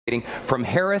from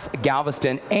Harris,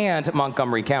 Galveston, and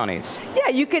Montgomery counties. Yeah,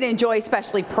 you can enjoy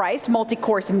specially priced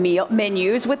multi-course meal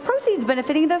menus with proceeds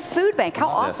benefiting the food bank. How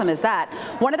awesome is that?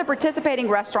 One of the participating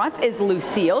restaurants is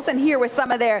Lucille's, and here with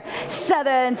some of their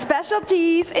Southern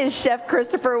specialties is Chef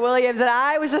Christopher Williams. And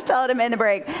I was just telling him in the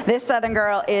break, this Southern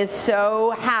girl is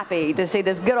so happy to see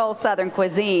this good old Southern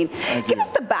cuisine. Give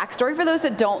us the backstory for those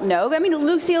that don't know. I mean,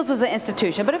 Lucille's is an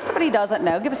institution, but if somebody doesn't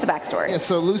know, give us the backstory. Yeah,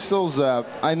 so Lucille's,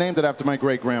 I named it after my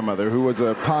great-grandmother, who was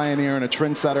a pioneer and a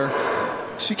trendsetter.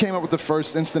 She came up with the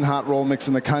first instant hot roll mix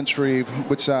in the country,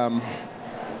 which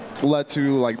led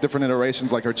to like different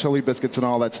iterations, like her chili biscuits and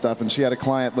all that stuff. And she had a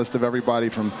client list of everybody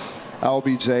from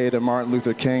LBJ to Martin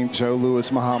Luther King, Joe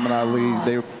Louis, Muhammad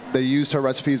Ali. They used her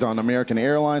recipes on American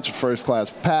Airlines for first-class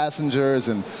passengers,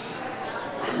 and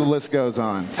the list goes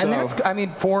on. So, and that's, I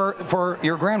mean, for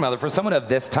your grandmother, for someone of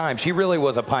this time, she really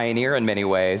was a pioneer in many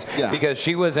ways, because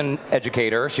she was an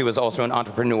educator. She was also an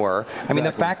entrepreneur. I mean,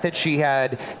 the fact that she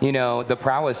had, you know, the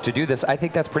prowess to do this, I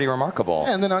think that's pretty remarkable.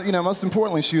 And then, you know, most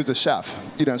importantly, she was a chef.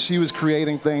 You know, she was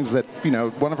creating things that, you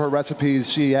know, one of her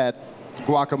recipes, she had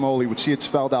guacamole, which she had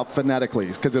spelled out phonetically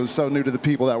because it was so new to the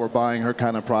people that were buying her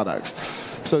kind of products.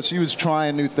 So she was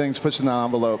trying new things, pushing the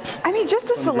envelope. I mean, just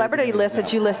the celebrity list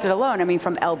that you listed alone. I mean,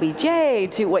 from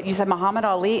LBJ to what you said, Muhammad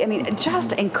Ali. I mean,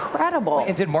 just incredible.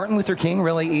 And did Martin Luther King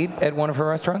really eat at one of her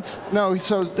restaurants? No,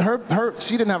 so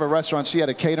she didn't have a restaurant. She had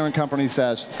a catering company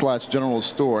slash general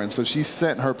store, and so she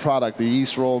sent her product, the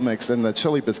yeast roll mix and the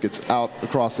chili biscuits, out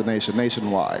across the nation,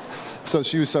 nationwide. So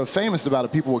she was so famous about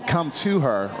it, people would come to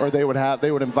her, or they would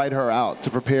invite her out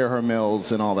to prepare her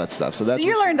meals and all that stuff. So that's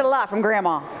you learned a lot from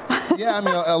Grandma. Yeah, I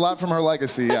mean, a lot from her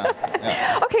legacy,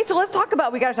 yeah. Okay, so let's talk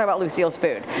about, we got to talk about Lucille's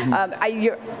food.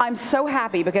 I'm so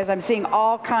happy because I'm seeing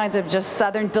all kinds of just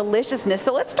Southern deliciousness.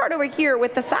 So let's start over here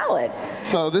with the salad.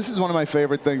 So this is one of my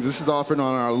favorite things. This is offered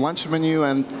on our lunch menu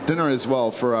and dinner as well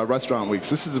for restaurant weeks.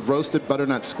 This is roasted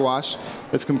butternut squash.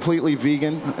 It's completely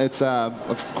vegan. It's,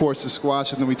 of course, a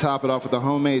squash, and then we top it off with a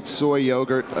homemade soy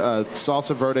yogurt,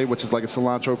 salsa verde, which is like a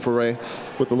cilantro puree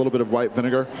with a little bit of white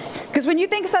vinegar. Because when you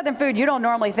think Southern food, you don't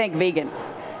normally think vegan.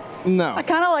 No. I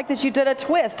kind of like that you did a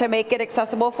twist to make it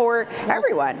accessible for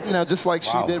everyone. You know, just like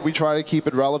she did, we try to keep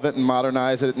it relevant and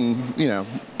modernize it and, you know,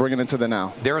 bring it into the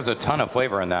now. There is a ton of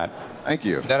flavor in that. Thank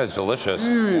you. That is delicious.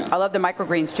 I love the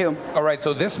microgreens, too. All right,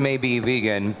 so this may be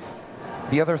vegan.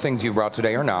 The other things you brought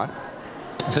today are not.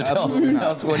 So tell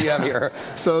us what you have here.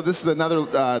 So this is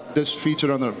another dish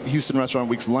featured on the Houston Restaurant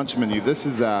Week's lunch menu. This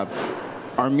is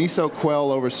our miso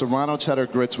quail over serrano cheddar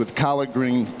grits with collard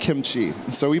green kimchi.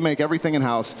 So we make everything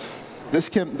in-house.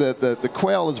 The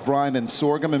quail is brined in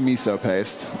sorghum and miso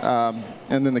paste.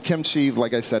 And then the kimchi,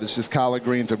 like I said, is just collard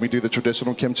greens, and we do the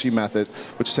traditional kimchi method,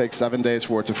 which takes 7 days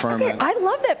for it to ferment. Okay, I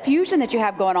love that fusion that you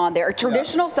have going on there.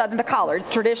 Traditional Southern, the collards,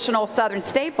 traditional Southern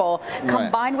staple,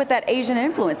 combined with that Asian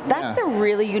influence. That's a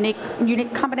really unique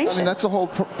combination. I mean, that's the whole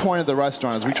point of the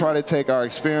restaurant, is we try to take our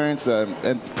experience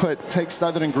and take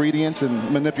Southern ingredients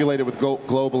and manipulate it with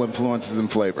global influences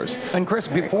and flavors. And Chris,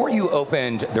 before you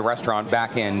opened the restaurant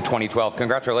back in 2012,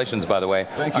 congratulations, by the way,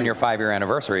 on your 5-year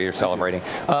anniversary you're celebrating.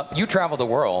 You traveled the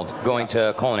world going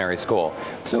to culinary school.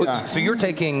 So you're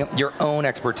taking your own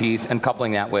expertise and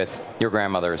coupling that with your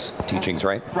grandmother's teachings,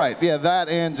 right? Right, yeah, that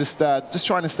and just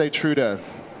trying to stay true to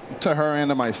her and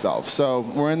to myself. So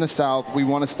we're in the South, we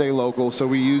want to stay local, so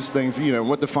we use things, you know,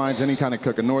 what defines any kind of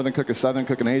cook, a Northern cook, a Southern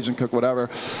cook, an Asian cook, whatever.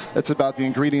 It's about the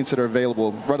ingredients that are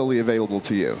readily available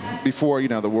to you before, you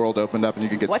know, the world opened up and you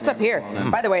can get What's up here?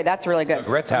 By the way, that's really good. The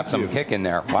grits have some kick in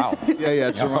there. Wow. Yeah,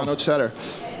 it's Serrano cheddar.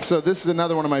 So this is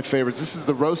another one of my favorites. This is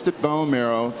the roasted bone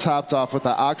marrow topped off with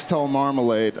the oxtail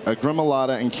marmalade, a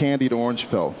gremolata, and candied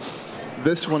orange peel.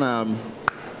 This one,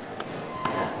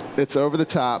 it's over the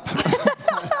top.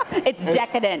 It's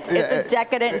decadent. It's a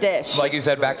decadent dish. Like you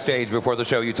said backstage before the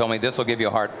show, you told me this will give you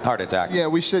a heart attack. Yeah,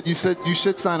 you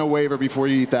should sign a waiver before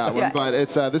you eat that one. But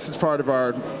it's this is part of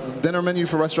our dinner menu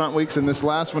for Restaurant Weeks, and this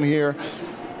last one here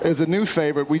is a new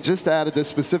favorite. We just added this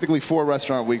specifically for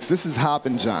Restaurant Weeks. This is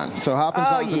Hoppin' John. So Hoppin'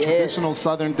 John is a traditional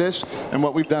Southern dish, and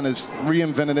what we've done is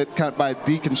reinvented it kind of by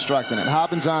deconstructing it.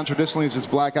 Hoppin' John traditionally is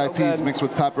just black-eyed peas mixed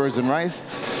with peppers and rice.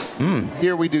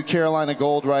 Here we do Carolina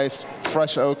gold rice,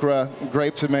 fresh okra,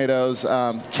 grape tomatoes,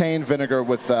 cayenne vinegar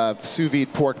with sous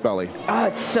vide pork belly. Oh,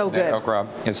 it's so good. That okra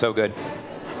is so good.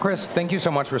 Chris, thank you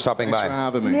so much for stopping Thanks by. for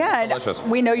having me. Yeah, Delicious.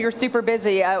 and we know you're super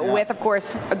busy with, of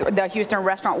course, the Houston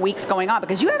Restaurant Weeks going on,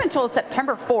 because you have until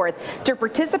September 4th to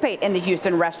participate in the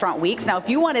Houston Restaurant Weeks. Now, if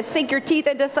you want to sink your teeth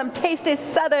into some tasty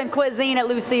Southern cuisine at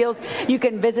Lucille's, you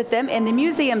can visit them in the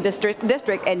Museum District,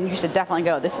 and you should definitely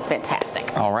go. This is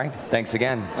fantastic. All right. Thanks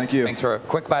again. Thank you. Thanks for a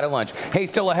quick bite of lunch. Hey,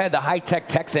 still ahead, the high-tech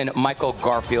Texan Michael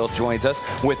Garfield joins us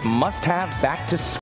with must-have back-to-school